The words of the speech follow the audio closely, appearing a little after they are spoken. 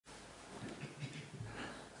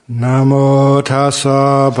Namo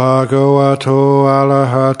tassa bhagavato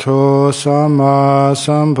arahato samma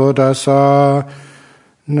sambuddhassa.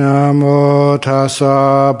 Namo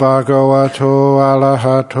tassa bhagavato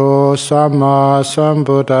arahato samma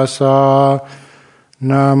sambuddhassa.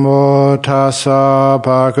 Namo tassa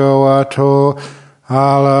bhagavato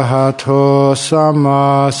arahato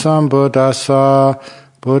samma sambuddhassa.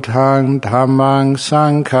 Buddhaṃ dhammāṃ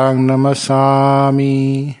saṅghāṃ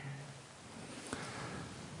namasāmi.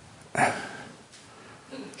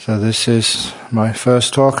 So this is my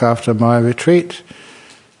first talk after my retreat.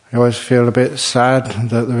 I always feel a bit sad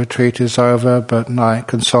that the retreat is over, but I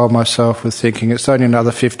console myself with thinking it's only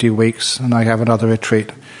another 50 weeks and I have another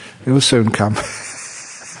retreat. It will soon come.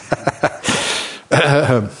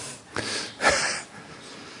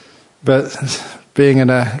 But being in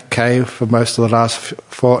a cave for most of the last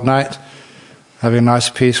fortnight, having a nice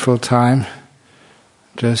peaceful time,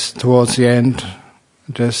 just towards the end,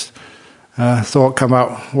 thought come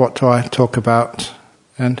up, what do I talk about?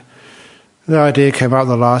 And the idea came out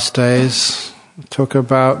the last days, talk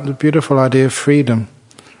about the beautiful idea of freedom.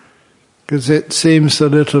 Because it seems a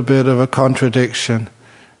little bit of a contradiction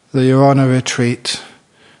that you're on a retreat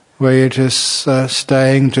where you're just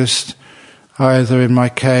staying just either in my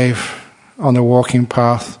cave on the walking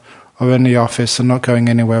path or in the office and not going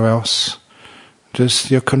anywhere else. Just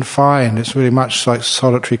you're confined. It's really much like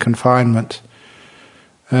solitary confinement.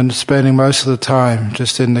 And spending most of the time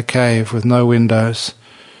just in the cave with no windows,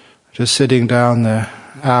 just sitting down there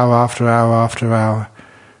hour after hour after hour.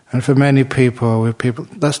 And for many people,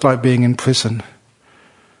 that's like being in prison.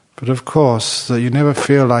 But of course, that you never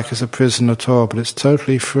feel like it's a prison at all, but it's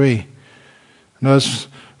totally free. And I was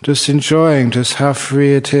just enjoying just how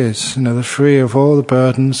free it is, the free of all the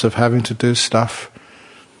burdens of having to do stuff.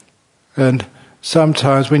 And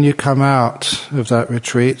sometimes when you come out of that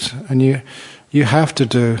retreat and you have to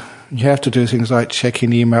do things like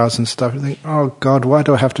checking emails and stuff, you think, oh God, why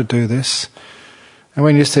do I have to do this? And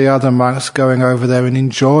when you see other monks going over there and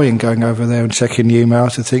enjoying going over there and checking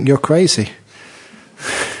emails, you think, you're crazy.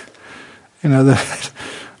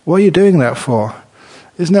 What are you doing that for?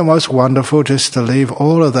 Isn't it most wonderful just to leave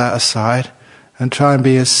all of that aside and try and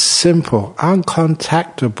be as simple,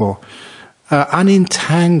 uncontactable,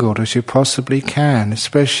 unentangled as you possibly can,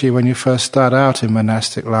 especially when you first start out in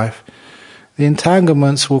monastic life. The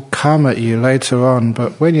entanglements will come at you later on,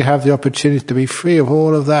 but when you have the opportunity to be free of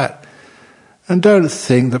all of that, and don't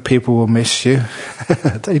think that people will miss you.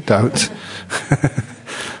 They don't.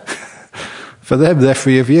 For them, they're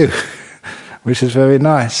free of you, which is very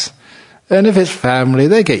nice. And if it's family,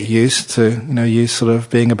 they get used to, you sort of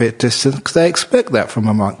being a bit distant, because they expect that from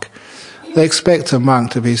a monk. They expect a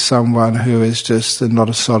monk to be someone who is just in a lot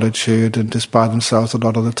of solitude and just by themselves a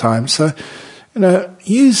lot of the time. So,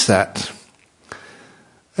 use that.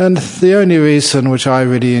 And the only reason which I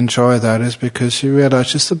really enjoy that is because you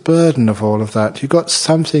realize just the burden of all of that. You've got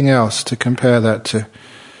something else to compare that to.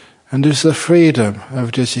 And there's the freedom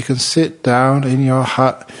of just, you can sit down in your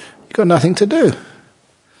hut, you've got nothing to do.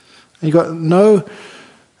 You've got no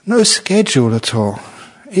schedule at all.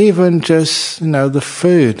 Even just, the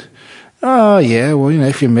food. Oh yeah, well,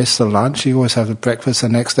 if you miss the lunch, you always have the breakfast the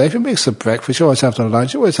next day. If you miss the breakfast, you always have the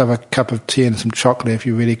lunch. You always have a cup of tea and some chocolate if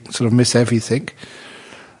you really sort of miss everything.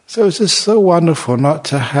 So it's just so wonderful not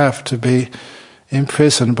to have to be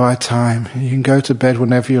imprisoned by time. You can go to bed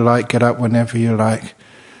whenever you like, get up whenever you like,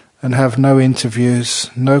 and have no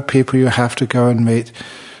interviews, no people you have to go and meet.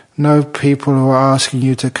 No people who are asking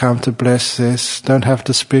you to come to bless this. Don't have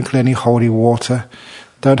to sprinkle any holy water.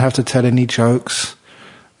 Don't have to tell any jokes.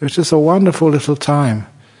 It's just a wonderful little time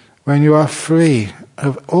when you are free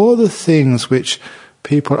of all the things which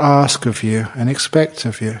people ask of you and expect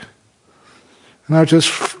of you. And I was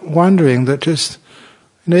just wondering that just,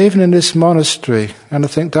 even in this monastery, and I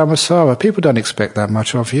think Dhammasara, people don't expect that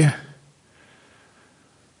much of you.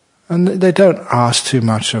 And they don't ask too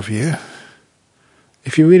much of you.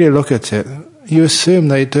 If you really look at it, you assume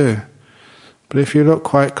they do. But if you look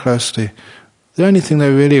quite closely, the only thing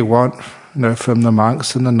they really want, from the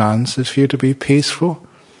monks and the nuns is for you to be peaceful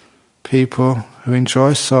people who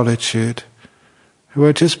enjoy solitude, who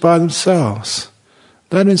are just by themselves.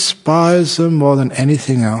 That inspires them more than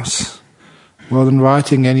anything else, more than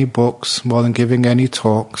writing any books, more than giving any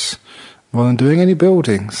talks, more than doing any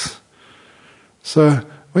buildings. So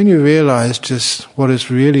when you realize just what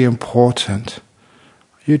is really important,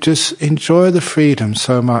 you just enjoy the freedom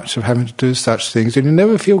so much of having to do such things, and you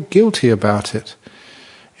never feel guilty about it.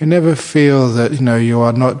 You never feel that, you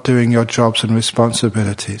are not doing your jobs and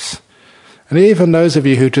responsibilities. And even those of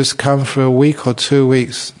you who just come for a week or 2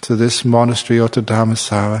 weeks to this monastery or to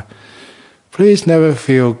Dhammasara, Please never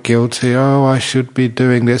feel guilty, oh, I should be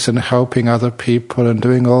doing this and helping other people and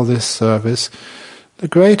doing all this service. The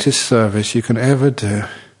greatest service you can ever do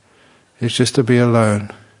is just to be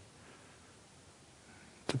alone,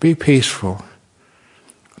 to be peaceful.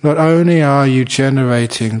 Not only are you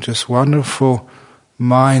generating just wonderful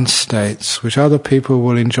mind states which other people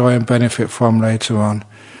will enjoy and benefit from later on,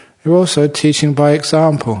 you're also teaching by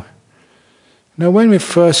example. Now, when we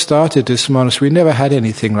first started this monastery, we never had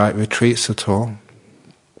anything like retreats at all,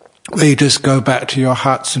 where you just go back to your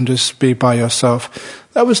huts and just be by yourself.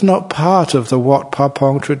 That was not part of the Wat Pa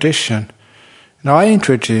Pong tradition. Now, I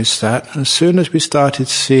introduced that as soon as we started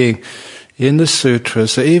seeing in the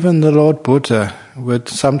sutras that even the Lord Buddha would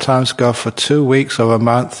sometimes go for 2 weeks or a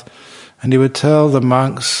month, and he would tell the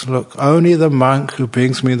monks, look, only the monk who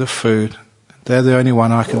brings me the food, they're the only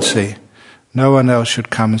one I can see. No one else should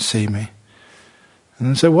come and see me. And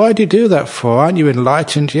I said, why do you do that for? Aren't you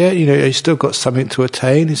enlightened yet? You still got something to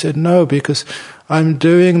attain? He said, no, because I'm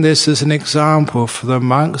doing this as an example for the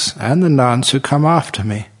monks and the nuns who come after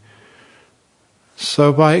me.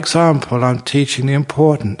 So by example, I'm teaching the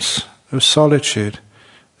importance of solitude,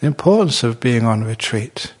 the importance of being on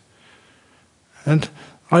retreat. And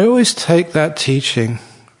I always take that teaching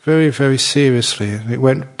very, very seriously. It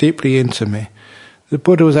went deeply into me. The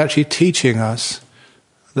Buddha was actually teaching us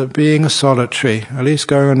that being a solitary, at least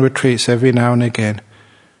going on retreats every now and again,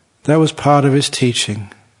 that was part of his teaching.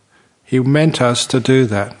 He meant us to do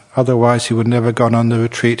that, otherwise he would never have gone on the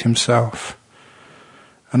retreat himself.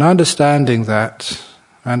 And understanding that,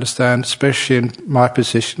 I understand, especially in my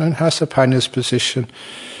position and Hasapanya's position,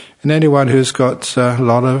 and anyone who's got a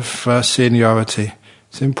lot of seniority,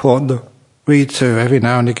 it's important that we too, every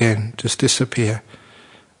now and again, just disappear.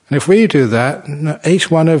 And if we do that,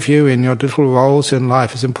 each one of you in your little roles in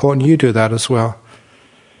life, it's important you do that as well.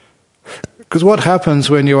 Because what happens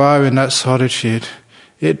when you are in that solitude,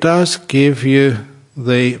 it does give you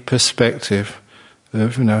the perspective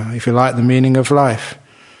of, if you like, the meaning of life.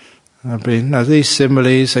 These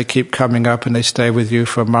similes, they keep coming up and they stay with you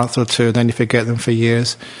for a month or two, and then you forget them for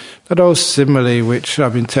years. That old simile, which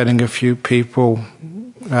I've been telling a few people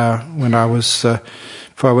when I was,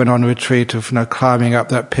 before I went on a retreat, of climbing up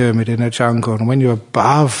that pyramid in the jungle, and when you're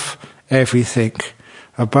above everything,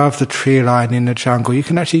 above the tree line in the jungle, you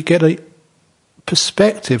can actually get a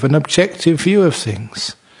perspective, an objective view of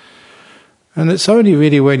things. And it's only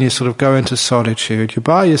really when you sort of go into solitude, you're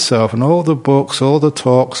by yourself, and all the books, all the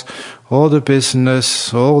talks, all the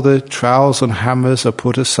business, all the trowels and hammers are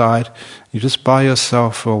put aside. You're just by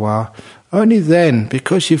yourself for a while. Only then,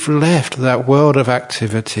 because you've left that world of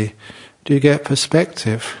activity, do you get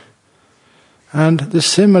perspective. And the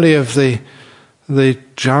simile of the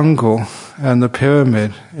jungle and the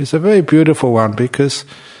pyramid is a very beautiful one, because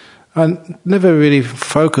I never really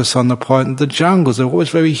focus on the point that the jungles are always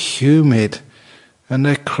very humid and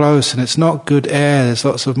they're close and it's not good air, there's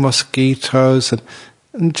lots of mosquitoes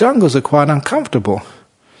and jungles are quite uncomfortable.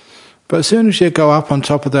 But as soon as you go up on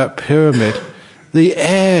top of that pyramid, the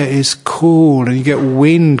air is cool and you get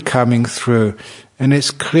wind coming through and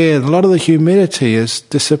it's clear. A lot of the humidity has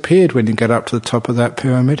disappeared when you get up to the top of that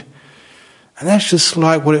pyramid. And that's just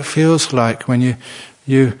like what it feels like when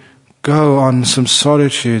you go on some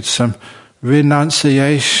solitude, some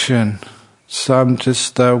renunciation, some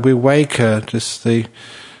just viveka, just the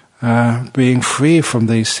being free from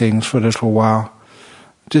these things for a little while.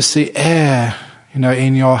 Just the air,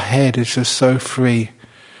 in your head is just so free.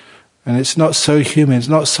 And it's not so human, it's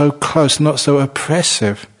not so close, not so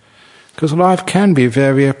oppressive. Because life can be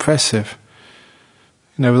very oppressive,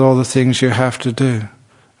 with all the things you have to do.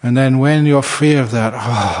 And then when you're free of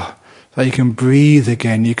that, so you can breathe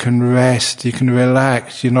again, you can rest, you can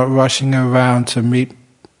relax, you're not rushing around to meet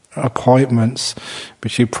appointments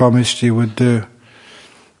which you promised you would do.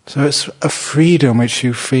 So it's a freedom which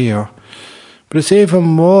you feel. But it's even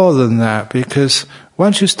more than that, because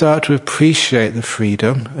once you start to appreciate the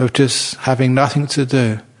freedom of just having nothing to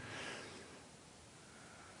do,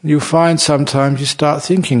 you find sometimes you start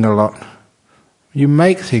thinking a lot. You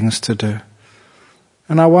make things to do.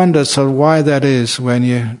 And I wonder why that is when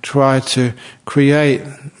you try to create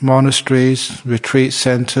monasteries, retreat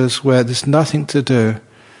centres where there's nothing to do.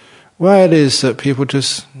 Why it is that people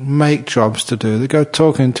just make jobs to do. They go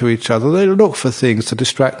talking to each other. They look for things to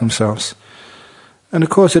distract themselves. And of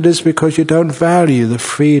course it is because you don't value the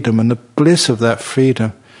freedom and the bliss of that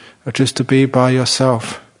freedom of just to be by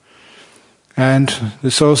yourself. And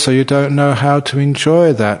it's also you don't know how to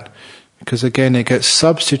enjoy that. Because again, it gets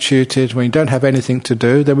substituted when you don't have anything to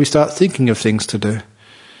do, then we start thinking of things to do.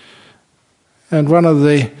 And one of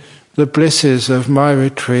the the blisses of my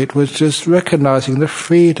retreat was just recognizing the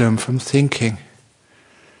freedom from thinking.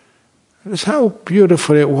 It's how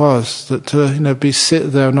beautiful it was that to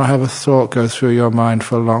sit there and not have a thought go through your mind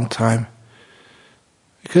for a long time.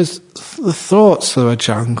 Because the thoughts are a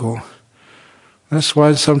jungle. That's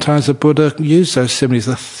why sometimes the Buddha used those similes,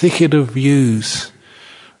 the thicket of views.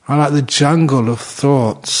 I like the jungle of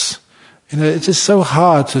thoughts. It's just so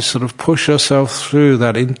hard to sort of push yourself through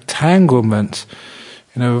that entanglement,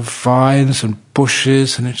 of vines and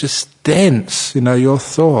bushes, and it's just dense, your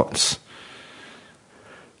thoughts.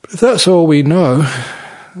 But if that's all we know,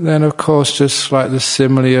 then of course, just like the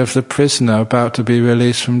simile of the prisoner about to be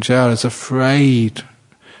released from jail is afraid,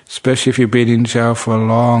 especially if you've been in jail for a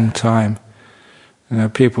long time.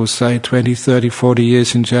 People say 20, 30, 40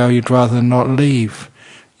 years in jail, you'd rather not leave.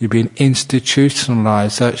 You've been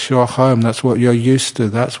institutionalized. That's your home. That's what you're used to.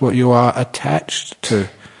 That's what you are attached to.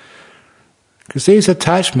 Because these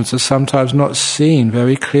attachments are sometimes not seen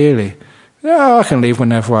very clearly. I can leave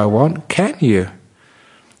whenever I want. Can you?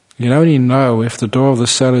 You only know if the door of the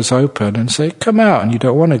cell is open and say, come out, and you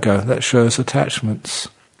don't want to go. That shows attachments.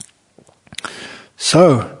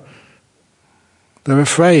 So, they're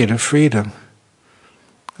afraid of freedom.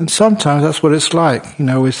 And sometimes that's what it's like.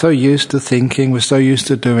 We're so used to thinking, we're so used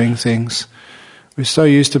to doing things, we're so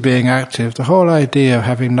used to being active. The whole idea of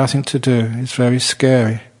having nothing to do is very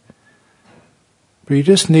scary. But you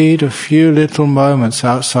just need a few little moments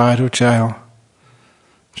outside of jail.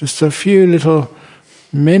 Just a few little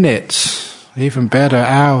minutes, even better,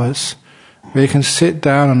 hours, where you can sit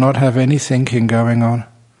down and not have any thinking going on.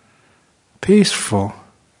 Peaceful.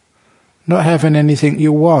 Not having anything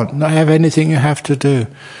you want, not having anything you have to do,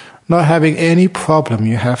 not having any problem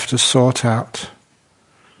you have to sort out.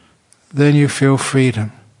 Then you feel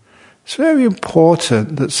freedom. It's very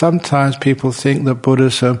important that sometimes people think that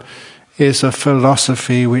Buddhism is a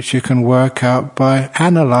philosophy which you can work out by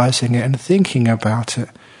analyzing it and thinking about it.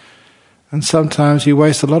 And sometimes you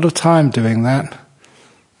waste a lot of time doing that.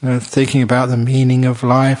 Thinking about the meaning of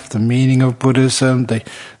life, the meaning of Buddhism,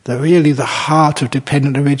 really the heart of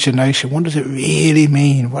dependent origination. What does it really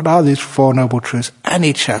mean? What are these Four Noble Truths?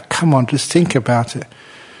 Anicca, come on, just think about it.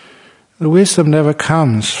 The wisdom never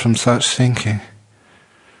comes from such thinking.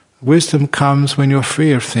 Wisdom comes when you're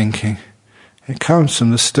free of thinking. It comes from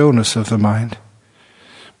the stillness of the mind.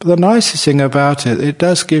 But the nicest thing about it, it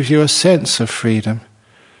does give you a sense of freedom.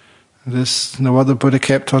 This, what the Buddha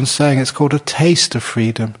kept on saying, it's called a taste of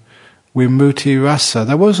freedom. Vimutti rasa.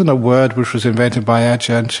 That wasn't a word which was invented by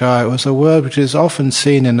Ajahn. It was a word which is often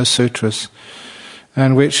seen in the sutras,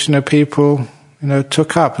 and which people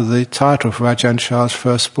took up as the title for Ajahn Chah's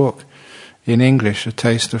first book in English, A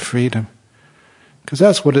Taste of Freedom. Because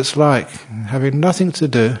that's what it's like, having nothing to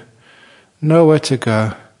do, nowhere to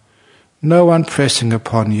go, no one pressing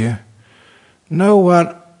upon you, no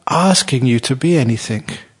one asking you to be anything.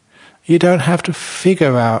 You don't have to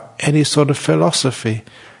figure out any sort of philosophy.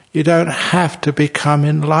 You don't have to become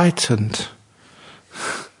enlightened.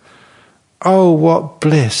 Oh, what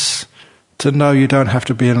bliss to know you don't have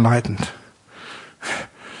to be enlightened.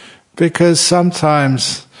 Because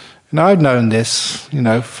sometimes, I've known this,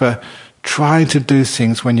 for trying to do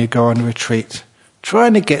things when you go on retreat,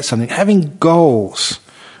 trying to get something, having goals.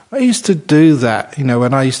 I used to do that,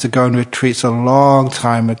 when I used to go on retreats a long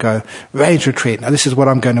time ago. Range retreat, now this is what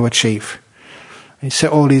I'm going to achieve. And you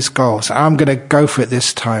set all these goals. I'm going to go for it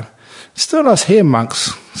this time. Still I hear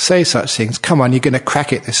monks say such things. Come on, you're going to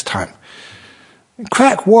crack it this time.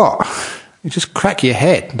 Crack what? You just crack your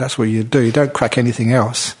head. That's what you do. You don't crack anything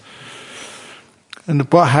else.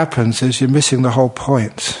 And what happens is you're missing the whole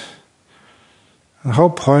point. The whole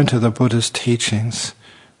point of the Buddha's teachings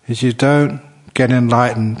is you don't get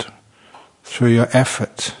enlightened through your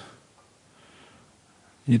effort.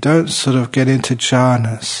 You don't sort of get into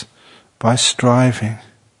jhanas by striving.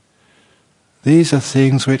 These are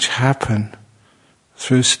things which happen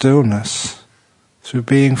through stillness, through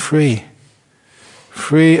being free.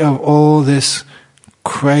 Free of all this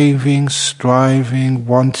craving, striving,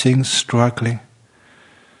 wanting, struggling.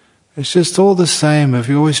 It's just all the same if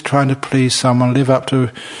you're always trying to please someone, live up to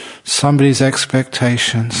somebody's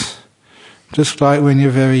expectations. Just like when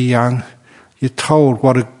you're very young, you're told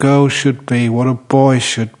what a girl should be, what a boy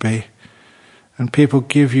should be. And people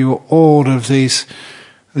give you all of these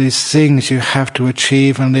things you have to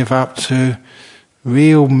achieve and live up to.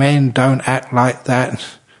 Real men don't act like that.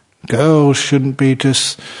 Girls shouldn't be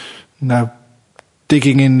just,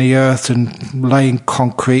 digging in the earth and laying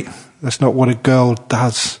concrete. That's not what a girl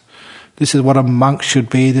does. This is what a monk should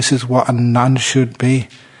be. This is what a nun should be.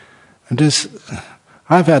 And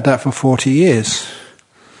I've had that for 40 years.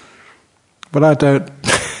 But I don't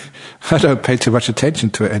I don't pay too much attention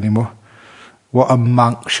to it anymore. What a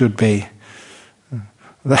monk should be.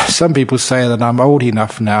 Some people say that I'm old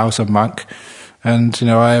enough now as a monk, and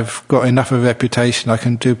I've got enough of a reputation I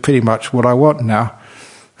can do pretty much what I want now.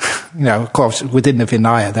 Of course, within the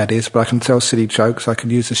Vinaya, that is, but I can tell silly jokes, I can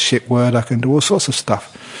use a shit word, I can do all sorts of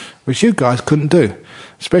stuff, which you guys couldn't do.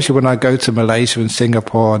 Especially when I go to Malaysia and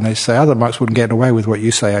Singapore and they say, other monks wouldn't get away with what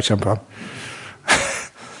you say, Ajahn Brahm.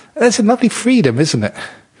 That's a lovely freedom, isn't it?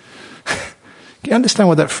 Do you understand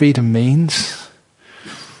what that freedom means?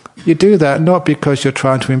 You do that not because you're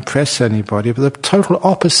trying to impress anybody, but the total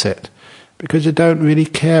opposite, because you don't really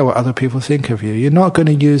care what other people think of you. You're not going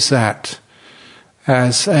to use that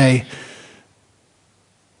as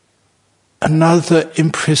another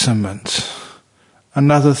imprisonment,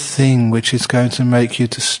 another thing which is going to make you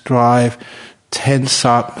to strive, tense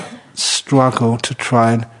up, struggle to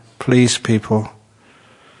try and please people.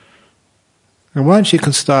 And once you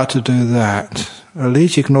can start to do that, at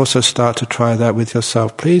least you can also start to try that with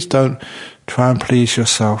yourself. Please don't try and please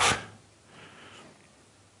yourself.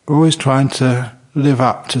 Always trying to live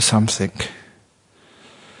up to something.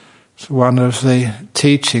 It's one of the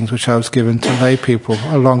teachings which I was given to lay people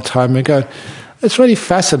a long time ago. It's really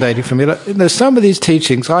fascinating for me. Some of these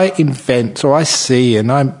teachings I invent or I see, and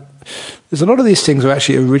there's a lot of these things are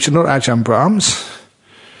actually original Ajahn Brahms.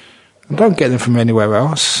 I don't get them from anywhere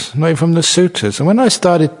else, not even from the sutras. And when I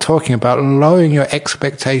started talking about lowering your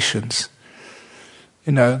expectations,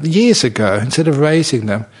 years ago, instead of raising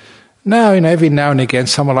them, now, every now and again,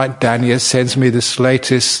 someone like Dania sends me this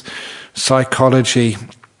latest psychology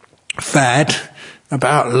fad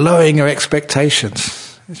about lowering your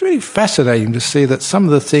expectations. It's really fascinating to see that some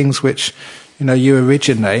of the things which, you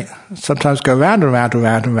originate, sometimes go round and round and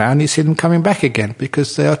round and round, you see them coming back again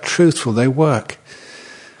because they are truthful, they work.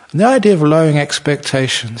 And the idea of lowering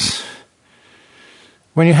expectations.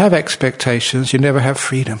 When you have expectations, you never have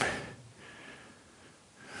freedom.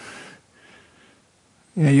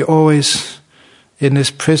 You're always in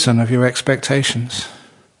this prison of your expectations.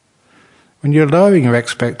 When you're lowering your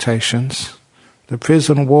expectations, the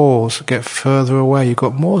prison walls get further away. You've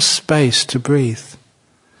got more space to breathe.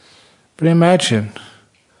 But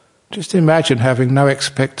just imagine having no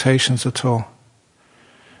expectations at all.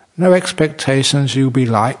 No expectations you'll be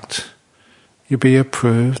liked, you'll be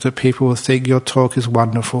approved, that people will think your talk is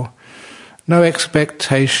wonderful. No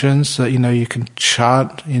expectations that, you can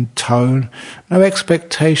chant in tone. No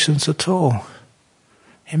expectations at all.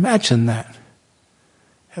 Imagine that.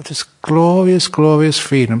 You have this glorious, glorious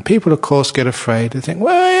freedom. People, of course, get afraid. They think,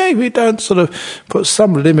 well, if you don't sort of put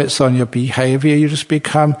some limits on your behavior, you just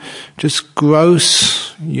become just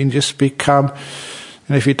gross. You just become...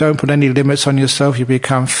 And if you don't put any limits on yourself, you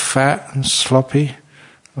become fat and sloppy,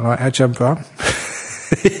 like Ajahn Brahm.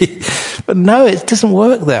 But no, it doesn't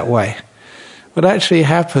work that way. What actually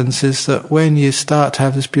happens is that when you start to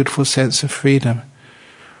have this beautiful sense of freedom,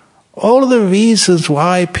 all of the reasons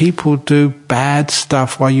why people do bad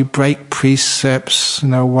stuff, why you break precepts,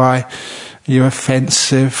 why you're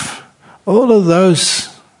offensive, all of those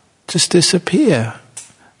just disappear.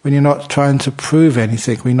 When you're not trying to prove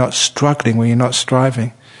anything, when you're not struggling, when you're not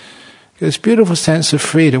striving. This beautiful sense of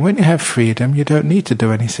freedom. When you have freedom, you don't need to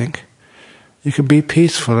do anything. You can be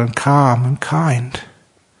peaceful and calm and kind.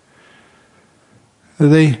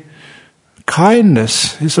 The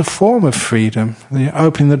kindness is a form of freedom. The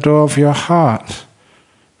opening the door of your heart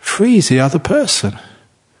frees the other person.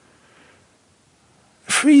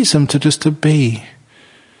 Frees them just to be.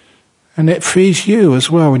 And it frees you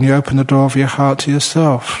as well when you open the door of your heart to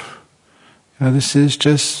yourself. This is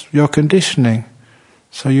just your conditioning.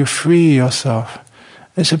 So you free yourself.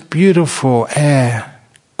 It's a beautiful air,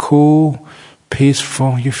 cool,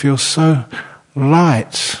 peaceful. You feel so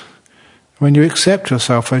light when you accept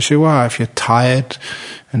yourself as you are. If you're tired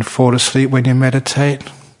and fall asleep when you meditate,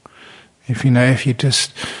 if you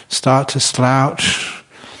just start to slouch,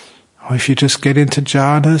 or if you just get into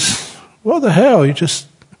jhanas, what the hell? You just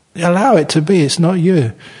allow it to be. It's not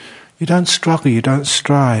you. You don't struggle. You don't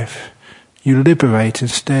strive. You liberate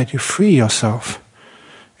instead. You free yourself.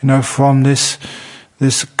 From this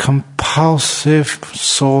compulsive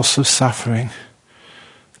source of suffering.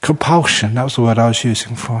 Compulsion. That was the word I was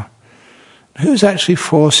using for. Who's actually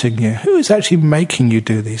forcing you? Who is actually making you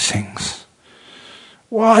do these things?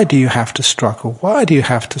 Why do you have to struggle? Why do you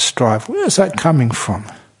have to strive? Where is that coming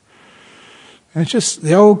from? It's just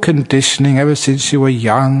the old conditioning ever since you were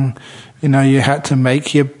young. You had to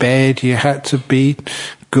make your bed, you had to be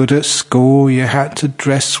good at school, you had to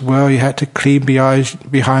dress well, you had to clean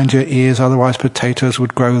behind your ears, otherwise potatoes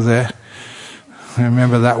would grow there. I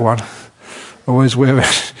remember that one. Always wear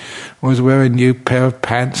Always wear a new pair of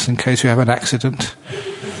pants in case you have an accident.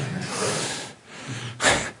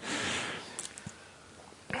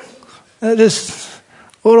 Just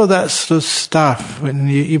all of that sort of stuff, when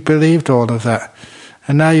you believed all of that.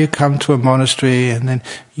 And now you come to a monastery and then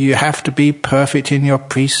you have to be perfect in your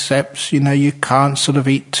precepts. You can't sort of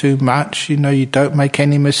eat too much. You don't make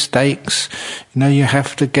any mistakes. You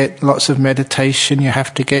have to get lots of meditation. You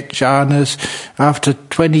have to get jhanas. After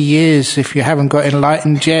 20 years, if you haven't got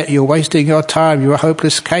enlightened yet, you're wasting your time. You're a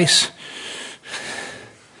hopeless case.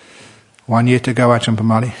 1 year to go, Ajahn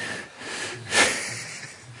Brahmali.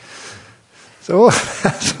 So all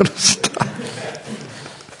that sort of stuff.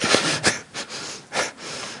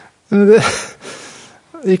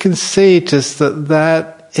 You can see just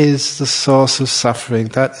that is the source of suffering.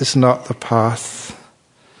 That is not the path.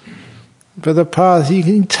 But the path, you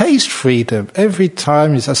can taste freedom. Every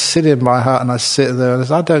time I sit in my heart and I sit there and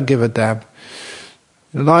I don't give a damn.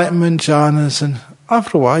 Enlightenment, jhanas, and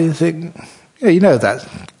after a while you think, that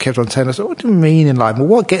kept on telling us, what do you mean enlightenment?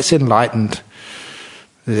 What gets enlightened?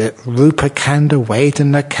 Is it Rupa Kanda,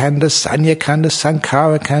 Vedana Kanda, Sanya Kanda,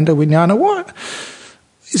 Sankhara Kanda, Vijnana? What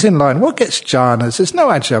is enlightened? What gets jhanas? There's no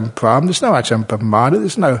Ajahn Brahm, there's no Ajahn Brahmana,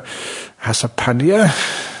 there's no Hasapanya.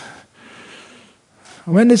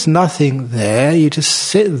 When there's nothing there, you just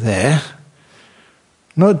sit there,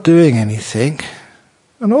 not doing anything,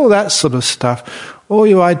 and all that sort of stuff, all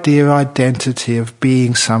your identity of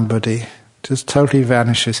being somebody just totally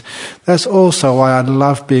vanishes. That's also why I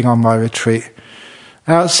love being on my retreat.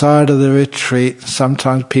 Outside of the retreat,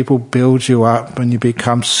 sometimes people build you up and you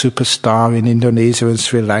become superstar in Indonesia and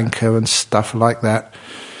Sri Lanka and stuff like that.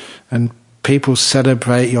 And people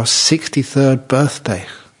celebrate your 63rd birthday.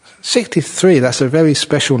 63, that's a very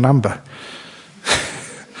special number.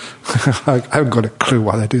 I haven't got a clue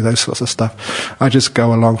why they do those sorts of stuff. I just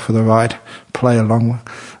go along for the ride, play along.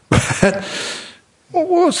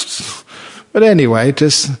 But anyway,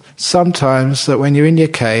 just sometimes that when you're in your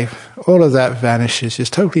cave, all of that vanishes. You're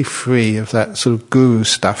totally free of that sort of guru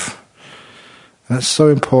stuff. And that's so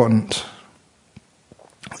important.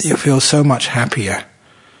 You feel so much happier,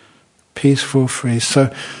 peaceful, free.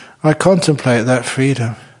 So I contemplate that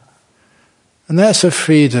freedom. And that's a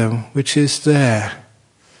freedom which is there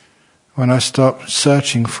when I stop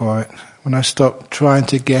searching for it, when I stop trying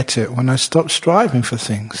to get it, when I stop striving for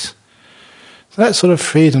things. So that sort of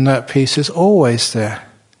freedom, that peace is always there.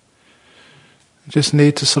 You just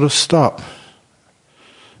need to sort of stop.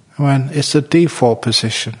 When it's the default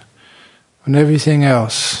position, when everything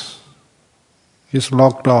else is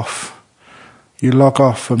logged off. You log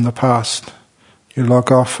off from the past. You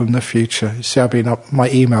log off from the future. You see, I've been up my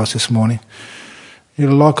emails this morning. You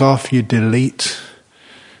log off, you delete,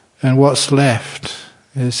 and what's left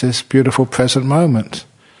is this beautiful present moment.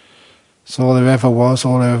 It's all there ever was,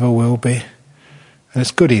 all there ever will be. And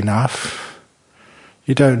it's good enough.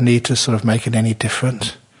 You don't need to sort of make it any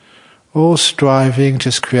different. All striving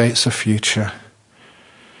just creates a future.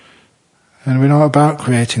 And we're not about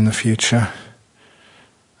creating the future.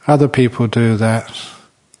 Other people do that.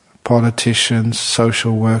 Politicians,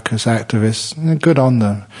 social workers, activists, good on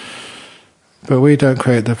them. But we don't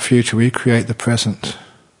create the future, we create the present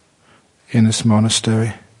in this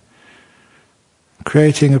monastery.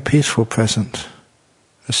 Creating a peaceful present,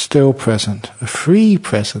 a still present, a free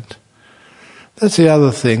present. That's the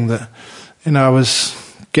other thing that, I was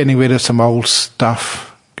getting rid of some old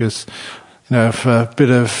stuff because, for a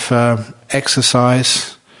bit of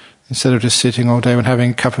exercise, instead of just sitting all day and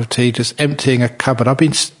having a cup of tea, just emptying a cupboard. I've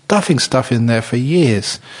been stuffing stuff in there for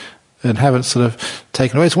years and haven't sort of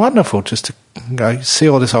taken away. It's wonderful just to see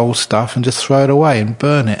all this old stuff and just throw it away and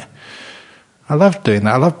burn it. I love doing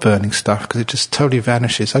that. I love burning stuff because it just totally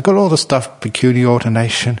vanishes. I got all the stuff, peculiar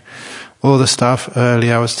ordination, all the stuff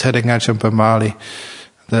earlier. I was telling Ajahn Brahmali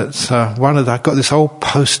that I got this old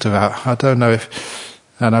poster out.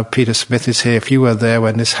 I know Peter Smith is here, if you were there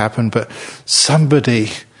when this happened, but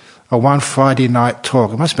somebody, on one Friday night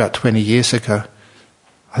talk, it must be about 20 years ago,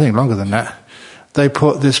 I think longer than that, they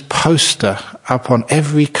put this poster up on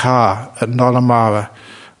every car at Nolamara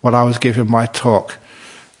while I was giving my talk.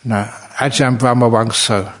 Ajahn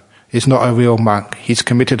Brahmavamso is not a real monk. He's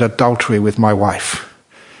committed adultery with my wife.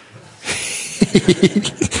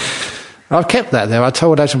 I've kept that there. I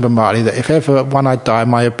told Ajahn Brahmali that if ever when I die,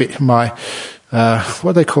 my what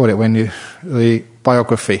do they call it the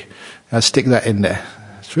biography, I'll stick that in there.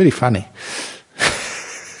 It's really funny.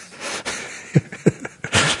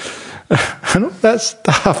 And all that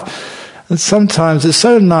stuff. And sometimes it's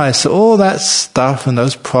so nice, all that stuff and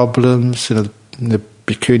those problems, the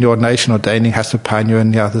Bhikkhuni ordination, ordaining Hasapanya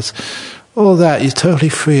and the others, all that, you're totally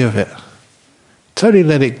free of it. Totally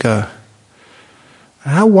let it go.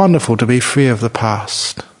 How wonderful to be free of the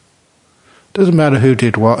past. Doesn't matter who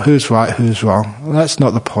did what, who's right, who's wrong. Well, that's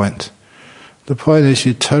not the point. The point is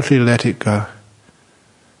you totally let it go.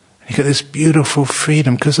 You get this beautiful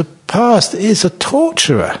freedom, because the past is a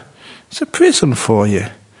torturer. It's a prison for you.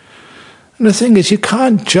 And the thing is, you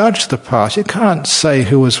can't judge the past. You can't say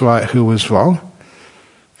who was right, who was wrong.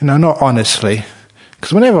 Not honestly.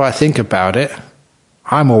 Because whenever I think about it,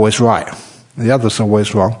 I'm always right. The other's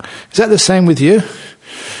always wrong. Is that the same with you?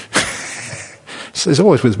 It's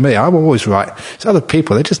always with me. I'm always right. It's other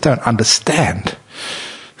people, they just don't understand.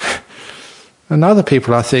 And other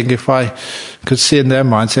people, I think, if I could see in their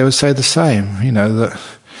minds, they would say the same.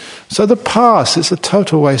 So the past is a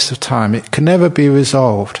total waste of time. It can never be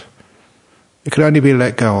resolved. It can only be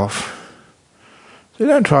let go of. So you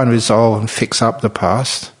don't try and resolve and fix up the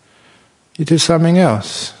past. You do something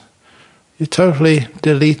else. You totally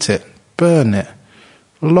delete it, burn it,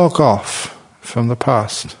 log off from the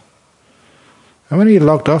past. And when you're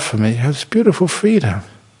logged off from it, you have this beautiful freedom.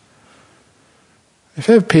 If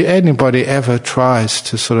anybody ever tries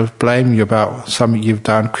to sort of blame you about something you've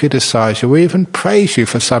done, criticize you, or even praise you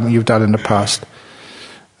for something you've done in the past,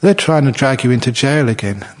 they're trying to drag you into jail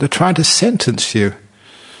again. They're trying to sentence you.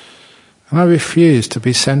 And I refuse to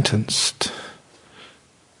be sentenced.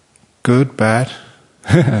 Good, bad,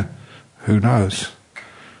 who knows?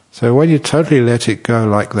 So when you totally let it go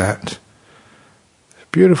like that, it's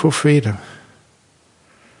beautiful freedom.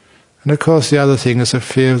 And of course the other thing is a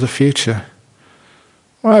fear of the future.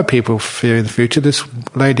 Why are people fearing the future? This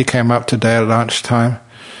lady came up today at lunchtime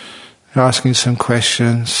asking some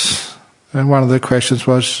questions. And one of the questions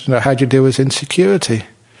was, how do you deal with insecurity?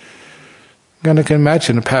 And I can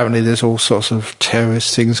imagine, apparently there's all sorts of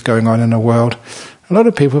terrorist things going on in the world. A lot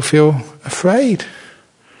of people feel afraid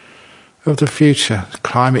of the future.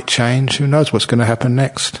 Climate change, who knows what's going to happen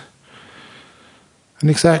next? And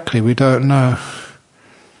exactly, we don't know.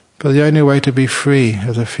 But the only way to be free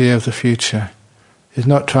of the fear of the future is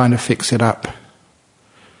not trying to fix it up,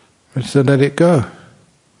 but to let it go.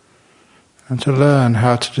 And to learn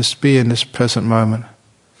how to just be in this present moment.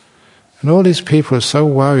 And all these people are so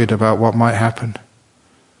worried about what might happen.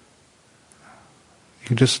 You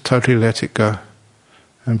can just totally let it go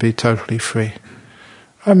and be totally free.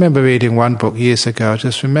 I remember reading one book years ago,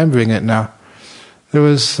 just remembering it now. There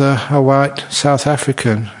was a white South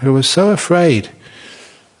African who was so afraid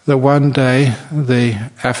that one day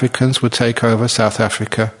the Africans would take over South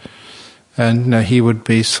Africa and he would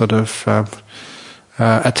be sort of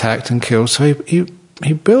attacked and killed. So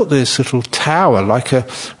he built this little tower, like a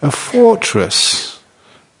fortress,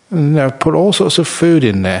 and put all sorts of food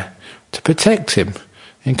in there to protect him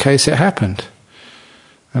in case it happened.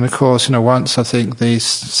 And of course, once I think these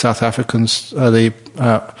South Africans, Nelson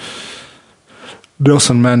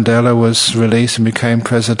Mandela was released and became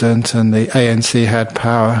president, and the ANC had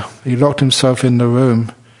power, he locked himself in the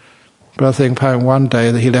room. But I think apparently one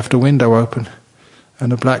day that he left a window open,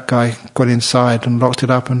 and a black guy got inside and locked it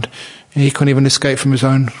up, and he couldn't even escape from his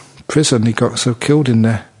own prison. He got so killed in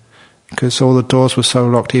there because all the doors were so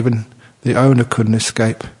locked, even the owner couldn't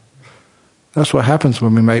escape. That's what happens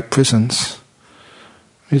when we make prisons.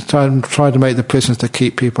 We try to make the prisons to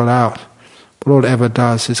keep people out, but all it ever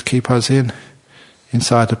does is keep us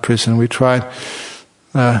inside the prison. We try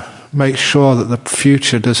and make sure that the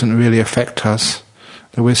future doesn't really affect us,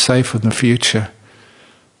 that we're safe from the future.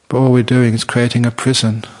 But all we're doing is creating a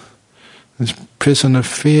prison, this prison of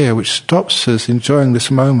fear which stops us enjoying this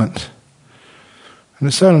moment. And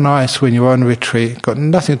it's so nice when you're on retreat, got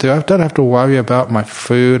nothing to do. I don't have to worry about my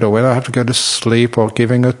food or when I have to go to sleep or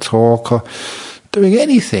giving a talk or doing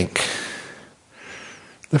anything.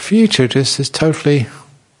 The future just is totally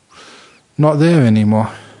not there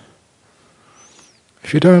anymore.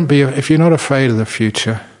 If you're not afraid of the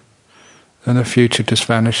future, then the future just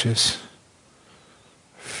vanishes.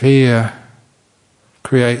 Fear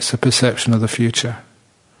creates a perception of the future.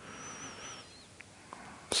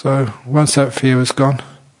 So once that fear is gone,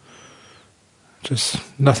 just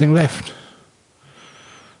nothing left.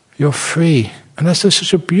 You're free. And that's just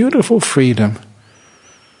such a beautiful freedom.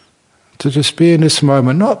 To just be in this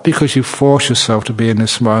moment, not because you force yourself to be in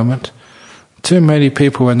this moment. Too many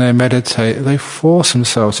people, when they meditate, they force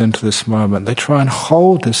themselves into this moment. They try and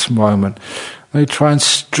hold this moment. They try and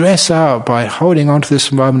stress out by holding on to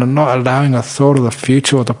this moment and not allowing a thought of the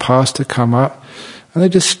future or the past to come up. And they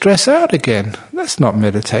just stress out again. That's not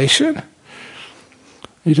meditation.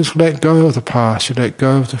 You just let go of the past. You let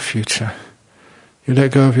go of the future. You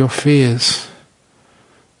let go of your fears.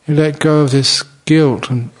 You let go of this guilt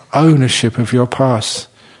and ownership of your past.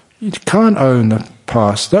 You can't own the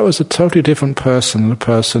past. That was a totally different person than the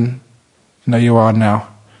person you are now.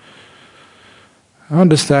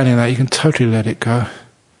 Understanding that, you can totally let it go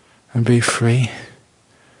and be free.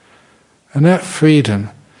 And that freedom,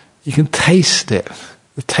 you can taste it.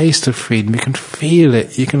 The taste of freedom, you can feel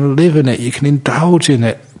it, you can live in it, you can indulge in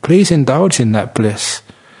it. Please indulge in that bliss.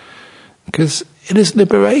 Because it is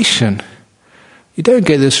liberation. You don't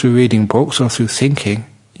get this through reading books or through thinking.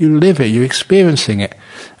 You live it, you're experiencing it.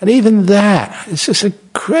 And even that, it's just a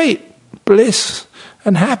great bliss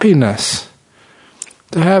and happiness.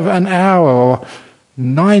 To have an hour or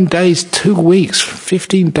 9 days, 2 weeks,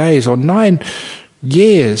 15 days or 9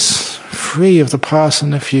 years free of the past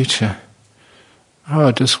and the future.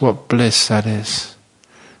 Oh, just what bliss that is.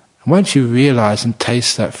 And once you realize and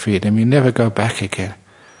taste that freedom, you never go back again.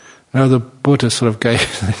 The Buddha sort of gave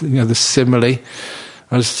the simile.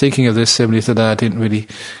 I was thinking of this simile today. I didn't really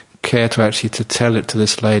care to tell it to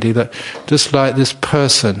this lady, that just like this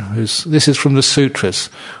person this is from the sutras,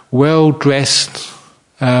 well dressed,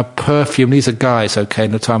 perfume, these are guys,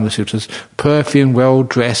 in the time of the sutras, perfume, well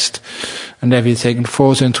dressed and everything, and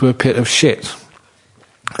falls into a pit of shit,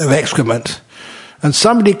 of excrement. And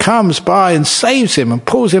somebody comes by and saves him and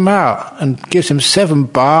pulls him out and gives him 7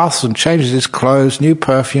 baths and changes his clothes, new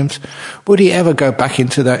perfumes. Would he ever go back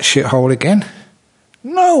into that shithole again?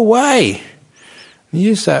 No way.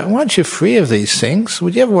 Use that. Once you're free of these things,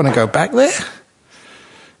 would you ever want to go back there?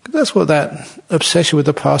 That's what that obsession with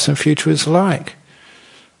the past and future is like.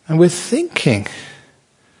 And with thinking,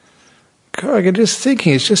 God, just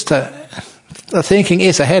thinking is just the thinking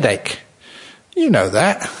is a headache. You know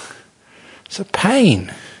that. It's a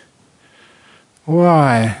pain.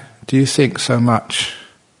 Why do you think so much?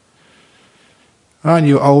 Aren't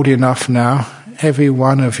you old enough now? Every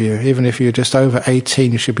one of you, even if you're just over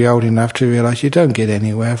 18, you should be old enough to realize you don't get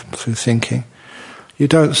anywhere through thinking. You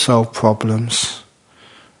don't solve problems.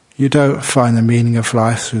 You don't find the meaning of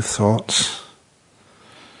life through thoughts.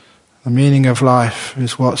 The meaning of life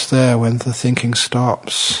is what's there when the thinking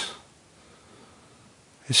stops.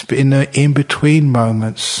 It's in the in-between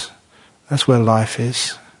moments. That's where life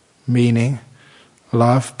is. Meaning,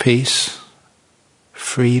 love, peace,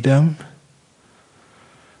 freedom.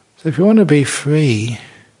 So if you want to be free,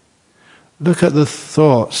 look at the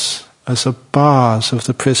thoughts as the bars of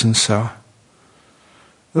the prison cell.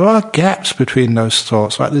 There are gaps between those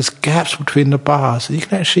thoughts, like there's gaps between the bars. You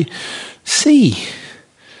can actually see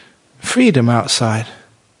freedom outside.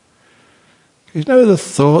 The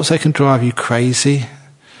thoughts, they can drive you crazy.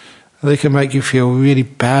 They can make you feel really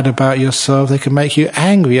bad about yourself. They can make you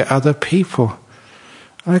angry at other people.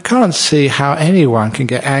 I can't see how anyone can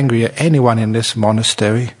get angry at anyone in this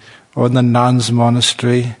monastery or in the nuns'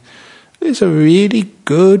 monastery. These are really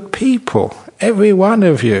good people, every one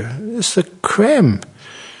of you. It's the creme,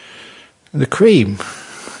 the cream.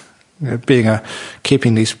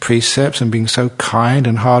 Keeping these precepts and being so kind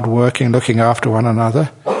and hard-working, looking after one another.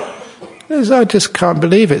 I just can't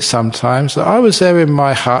believe it sometimes that I was there in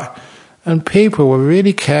my hut and people were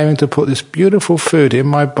really caring to put this beautiful food in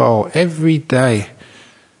my bowl every day.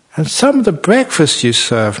 And some of the breakfast you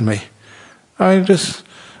served me,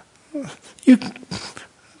 the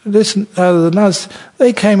nuns,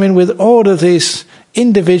 they came in with all of these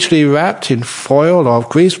individually wrapped in foil or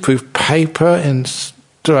greaseproof paper and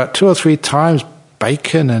 2 or 3 times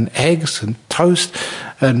bacon and eggs and toast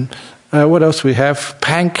and what else we have?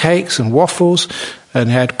 Pancakes and waffles, and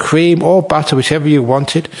you had cream or butter, whichever you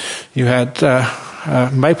wanted. You had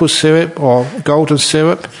maple syrup or golden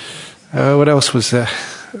syrup. What else was there?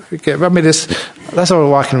 That's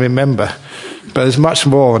all I can remember. But there's much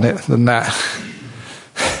more in it than that.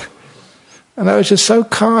 And that was just so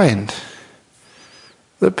kind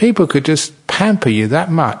that people could just pamper you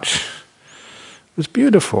that much. It was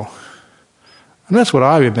beautiful. And that's what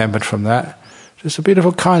I remembered from that. Just a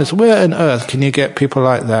beautiful kindness. Where on earth can you get people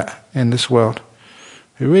like that in this world,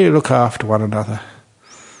 who really look after one another?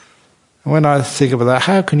 And when I think about that,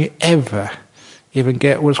 how can you ever even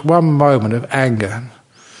get was one moment of anger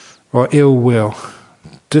or ill will,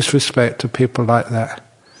 disrespect to people like that?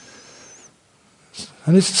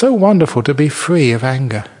 And it's so wonderful to be free of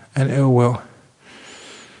anger and ill will.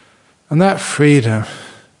 And that freedom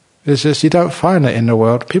is just, you don't find it in the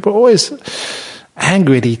world. People are always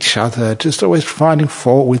angry at each other, just always finding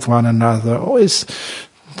fault with one another, always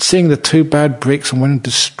seeing the 2 bad bricks and wanting to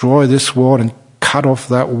destroy this wall and cut off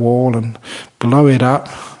that wall and blow it up.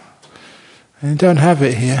 And you don't have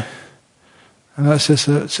it here. And that's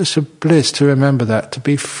just a bliss to remember that, to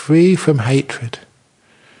be free from hatred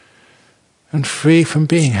and free from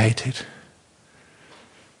being hated.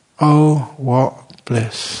 Oh, what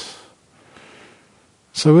bliss.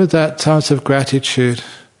 So with that sense of gratitude,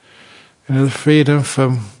 the freedom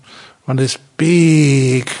from one of these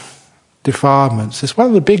big defilements. It's one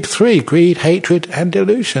of the big three: greed, hatred, and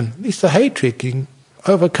delusion. At least the hatred, you can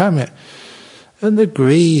overcome it. And the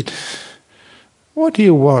greed, what do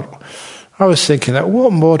you want? I was thinking that,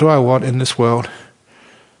 what more do I want in this world?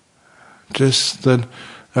 Just than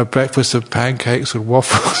a breakfast of pancakes and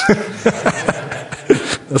waffles.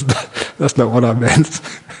 That's not what I meant.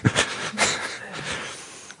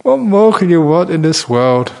 What more can you want in this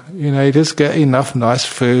world? You just get enough nice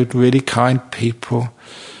food, really kind people,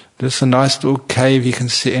 just a nice little cave you can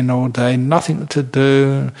sit in all day, nothing to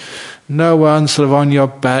do, no one sort of on your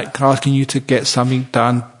back asking you to get something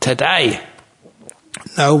done today.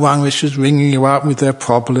 No one which is ringing you up with their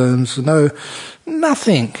problems,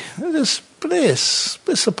 nothing. Just bliss,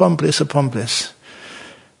 bliss upon bliss upon bliss.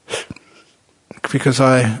 Because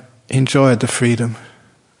I enjoyed the freedom.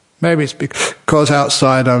 Maybe it's because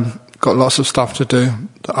outside I've got lots of stuff to do,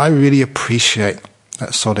 that I really appreciate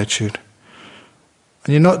that solitude.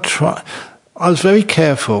 And I was very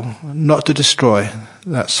careful not to destroy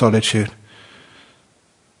that solitude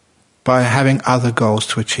by having other goals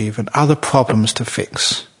to achieve and other problems to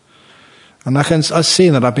fix. And I've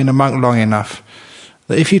seen that I've been a monk long enough,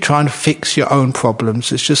 that if you try and fix your own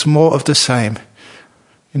problems, it's just more of the same.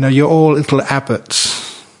 You're all little abbots.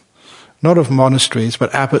 Not of monasteries,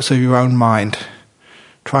 but abbots of your own mind,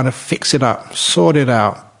 trying to fix it up, sort it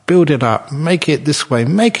out, build it up, make it this way,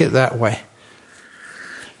 make it that way.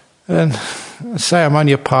 And say I'm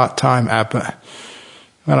only a part-time abbot.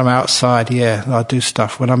 When I'm outside, I do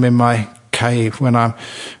stuff. When I'm in my cave, when I'm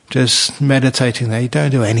just meditating there, you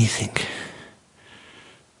don't do anything.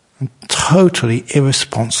 I'm totally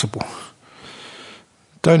irresponsible.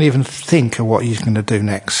 Don't even think of what you're going to do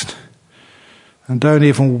next. And don't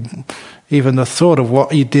even the thought of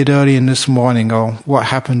what you did early in this morning, or what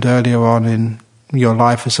happened earlier on in your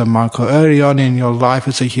life as a monk, or early on in your life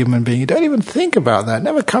as a human being. You don't even think about that. It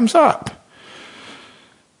never comes up.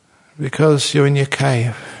 Because you're in your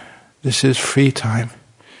cave. This is free time.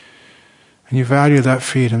 And you value that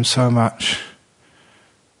freedom so much.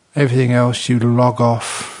 Everything else you log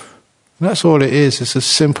off. And that's all it is. It's as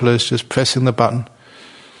simple as just pressing the button.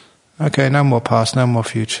 Okay, no more past, no more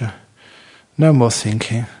future. No more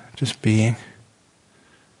thinking, just being.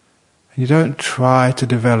 And you don't try to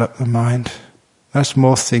develop the mind. That's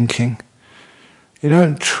more thinking. You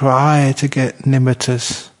don't try to get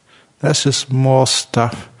nimittas. That's just more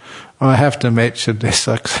stuff. I have to mention this.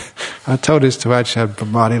 I told this to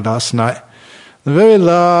Ajahn last night. The very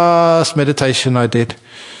last meditation I did,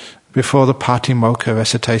 before the Patimokkha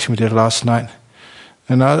recitation we did last night.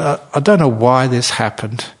 And I don't know why this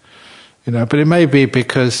happened. But it may be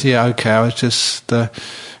because, I was just,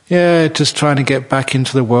 just trying to get back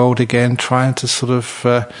into the world again, trying to sort of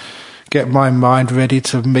get my mind ready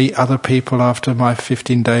to meet other people after my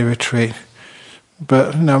 15-day retreat.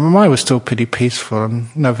 But, my mind was still pretty peaceful and,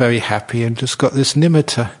 very happy, and just got this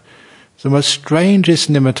nimitta. It's the most strangest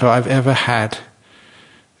nimitta I've ever had.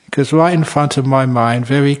 Because right in front of my mind,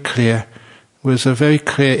 very clear, was a very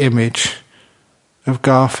clear image of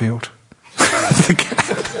Garfield. The cat.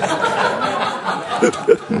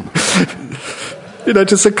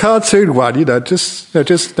 Just a cartoon one, just with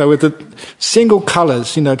the single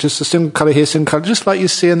colours, just a single colour here, single colour, just like you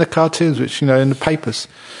see in the cartoons, which, in the papers.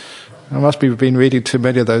 I must have been reading too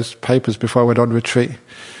many of those papers before I went on retreat.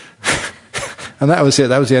 And that was it,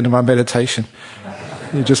 that was the end of my meditation.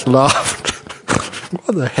 You just laughed.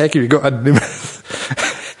 What the heck have you got a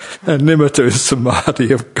nimitta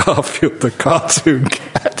samadhi of Garfield the cartoon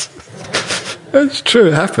cat? It's true,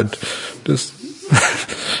 it happened. Just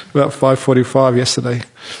about 5:45 yesterday.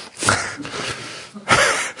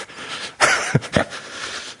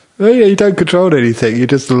 Well, you don't control anything. You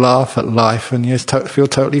just laugh at life and you feel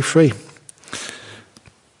totally free.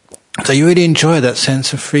 So you really enjoy that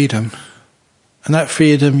sense of freedom. And that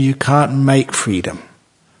freedom, you can't make freedom.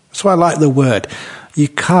 That's why I like the word. You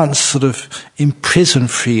can't sort of imprison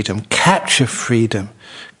freedom, capture freedom,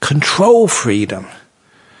 control freedom.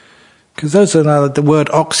 Because those are the word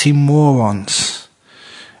oxymorons.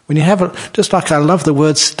 When you have, just like I love the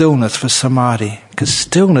word stillness for samadhi, because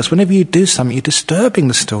stillness, whenever you do something, you're disturbing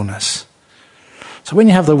the stillness. So when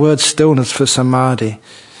you have the word stillness for samadhi,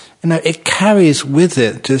 it carries with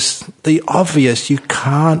it just the obvious, you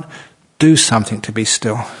can't do something to be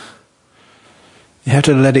still. You have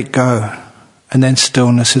to let it go. And then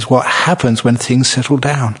stillness is what happens when things settle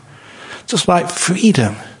down. Just like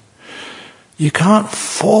freedom. You can't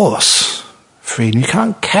force freedom. You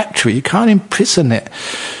can't capture it. You can't imprison it.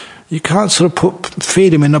 You can't sort of put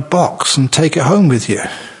freedom in a box and take it home with you.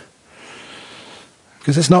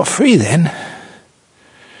 Because it's not free then.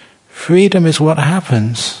 Freedom is what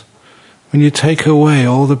happens when you take away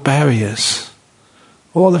all the barriers,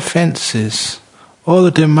 all the fences, all the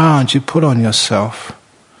demands you put on yourself,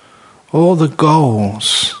 all the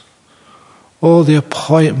goals, all the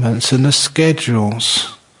appointments and the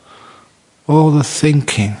schedules, all the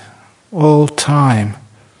thinking, all time.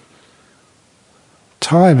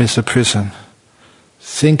 Time is the prison.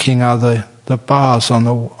 Thinking are the bars on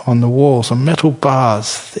the walls, and metal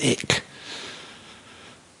bars, thick.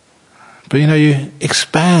 But you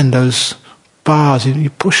expand those bars, you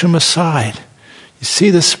push them aside. You see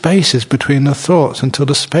the spaces between the thoughts until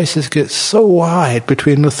the spaces get so wide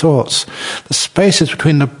between the thoughts. The spaces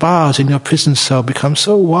between the bars in your prison cell become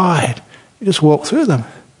so wide, you just walk through them.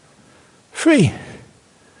 Free.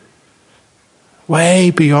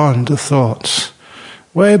 Way beyond the thoughts.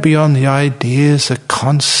 Way beyond the ideas, the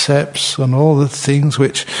concepts, and all the things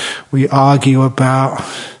which we argue about.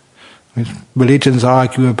 Religions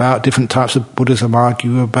argue about, different types of Buddhism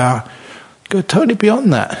argue about. Go totally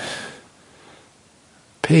beyond that.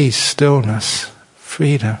 Peace, stillness,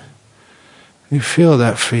 freedom. You feel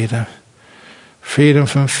that freedom. Freedom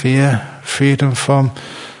from fear, freedom from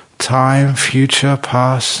time, future,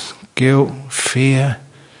 past, guilt, fear.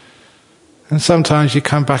 And sometimes you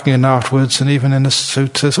come back in afterwards, and even in the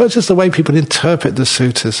suttas, or it's just the way people interpret the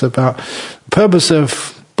suttas about the purpose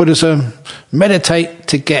of Buddhism, meditate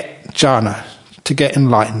to get jhana, to get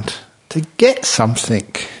enlightened, to get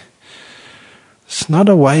something. It's not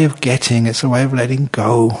a way of getting, it's a way of letting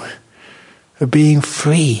go, of being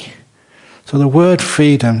free. So the word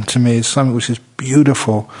freedom to me is something which is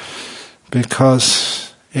beautiful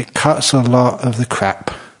because it cuts a lot of the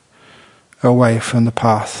crap away from the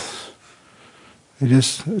path. A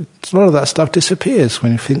lot of that stuff disappears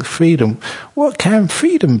when you think freedom. What can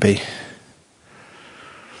freedom be?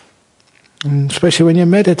 And especially when you're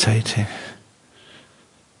meditating.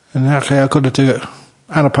 And okay, I've got to do it.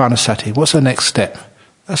 Anapanasati. What's the next step?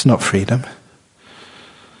 That's not freedom.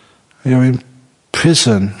 You're in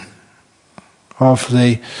prison of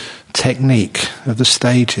the technique, of the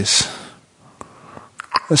stages.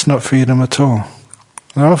 That's not freedom at all.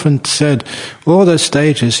 I often said, all those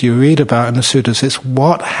stages you read about in the sutras, it's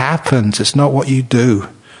what happens, it's not what you do.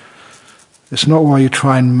 It's not what you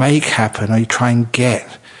try and make happen or you try and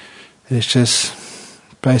get. It's just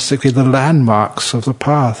basically the landmarks of the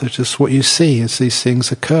path. It's just what you see as these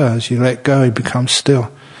things occur. As you let go, you become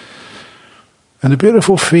still. And the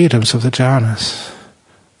beautiful freedoms of the jhanas,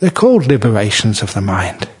 they're called liberations of the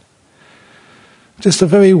mind. Just the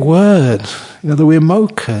very word, the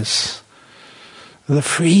vimokas, the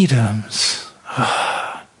freedoms.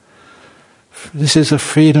 This is a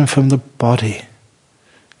freedom from the body.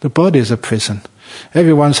 The body is a prison.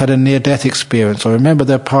 Everyone's had a near-death experience or remember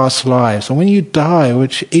their past lives. And when you die,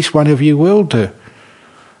 which each one of you will do,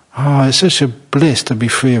 it's such a bliss to be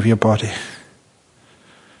free of your body.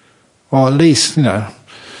 Or at least,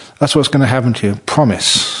 that's what's going to happen to you.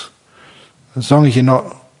 Promise. As long as you're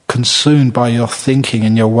not consumed by your thinking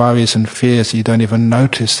and your worries and fears, you don't even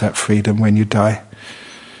notice that freedom when you die.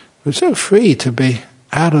 We're so free to be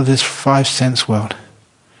out of this five-sense world.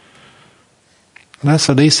 And that's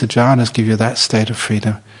at least the jhanas give you that state of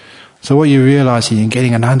freedom. So what you realize is you're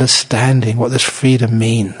getting an understanding what this freedom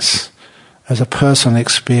means as a personal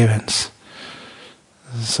experience.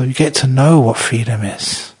 So you get to know what freedom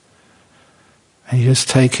is. And you just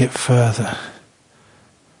take it further.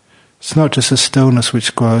 It's not just a stillness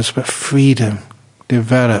which grows, but freedom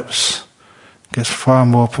develops, gets far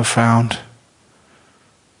more profound.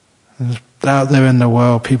 And out there in the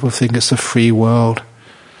world, people think it's a free world.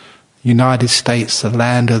 United States, the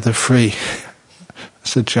land of the free.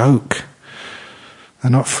 It's a joke. They're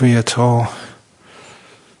not free at all.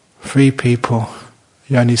 Free people,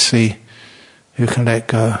 you only see who can let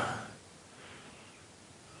go.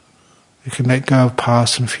 You can let go of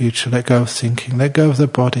past and future, let go of thinking, let go of the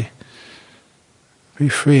body. Be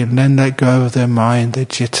free, and then let go of their mind, their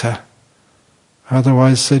citta.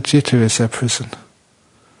 Otherwise their citta is their prison.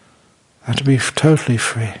 They have to be totally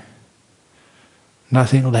free.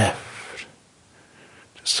 Nothing left.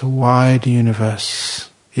 Just a wide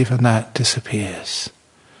universe. Even that disappears.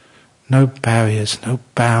 No barriers, no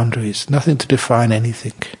boundaries, nothing to define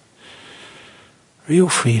anything. Real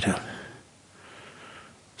freedom.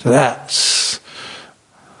 So that's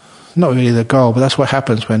not really the goal, but that's what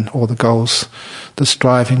happens when all the goals, the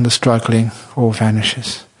striving, the struggling, all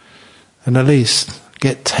vanishes. And at least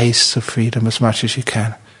get tastes of freedom as much as you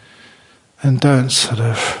can. And don't sort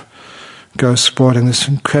of go spoiling this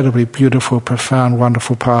incredibly beautiful, profound,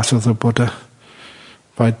 wonderful path of the Buddha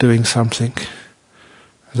by doing something.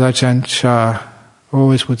 As Ajahn Chah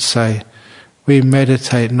always would say, we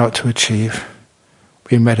meditate not to achieve,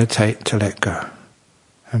 we meditate to let go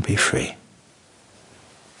and be free.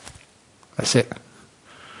 That's it.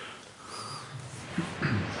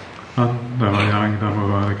 Nandavayang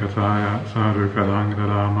Dhammavarikataya Sadhu Kadang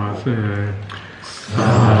Dadamase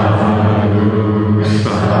Sadhu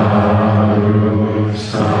Sadhu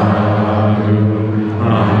Sadhu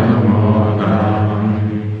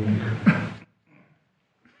Anumodami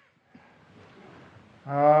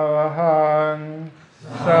Arahang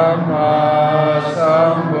Sama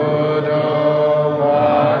Sambuddho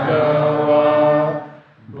Bhagava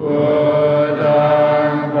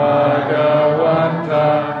Buddhang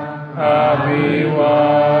Bhagavantang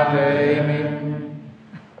Abhivademi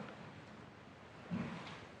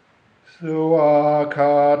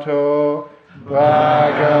Suwakato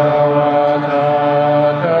Bhagavata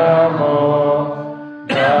Dhammo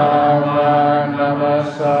Dhammang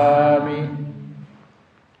Namasami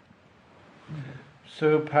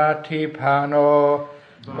Supatipano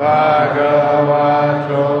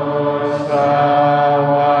Bhagavato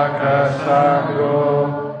Sāvaka Sangho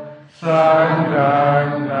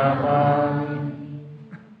Sanghang